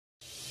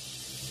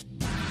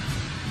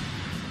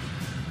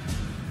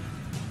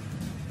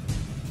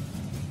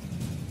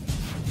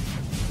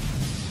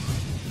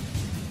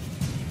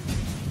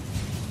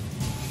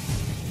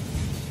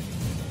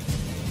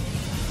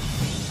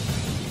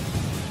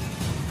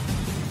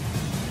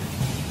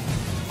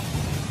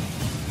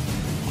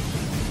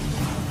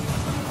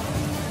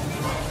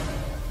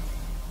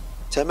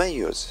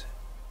Tamayouz.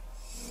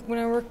 When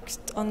I worked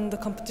on the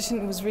competition,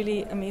 it was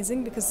really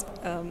amazing because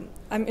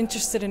I'm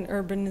interested in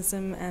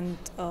urbanism and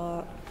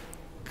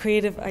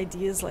creative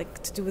ideas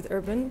like to do with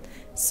urban.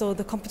 So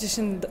the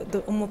competition,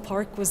 the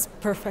Park was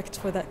perfect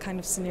for that kind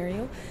of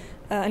scenario.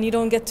 And you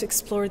don't get to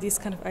explore these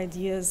kind of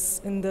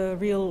ideas in the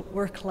real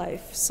work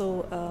life.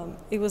 So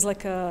it was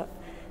like a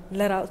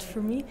let out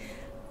for me.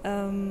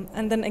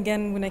 And then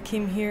again, when I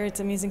came here, it's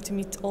amazing to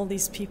meet all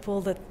these people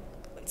that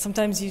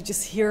sometimes you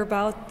just hear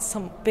about,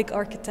 some big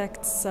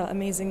architects,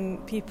 amazing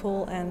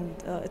people, and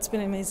it's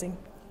been amazing.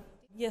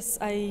 Yes,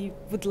 I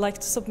would like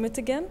to submit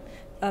again,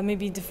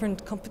 maybe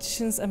different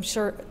competitions. I'm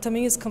sure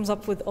Tamayouz comes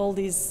up with all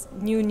these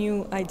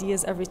new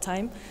ideas every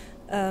time,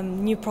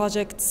 new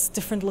projects,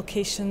 different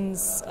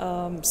locations.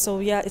 So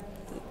yeah,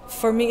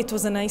 for me it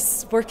was a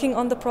nice working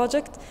on the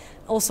project,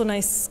 also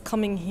nice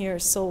coming here.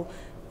 So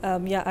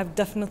yeah, I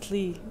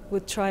definitely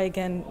would try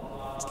again.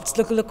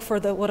 Look for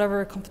the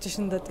whatever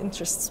competition that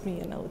interests me,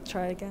 and I would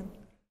try again.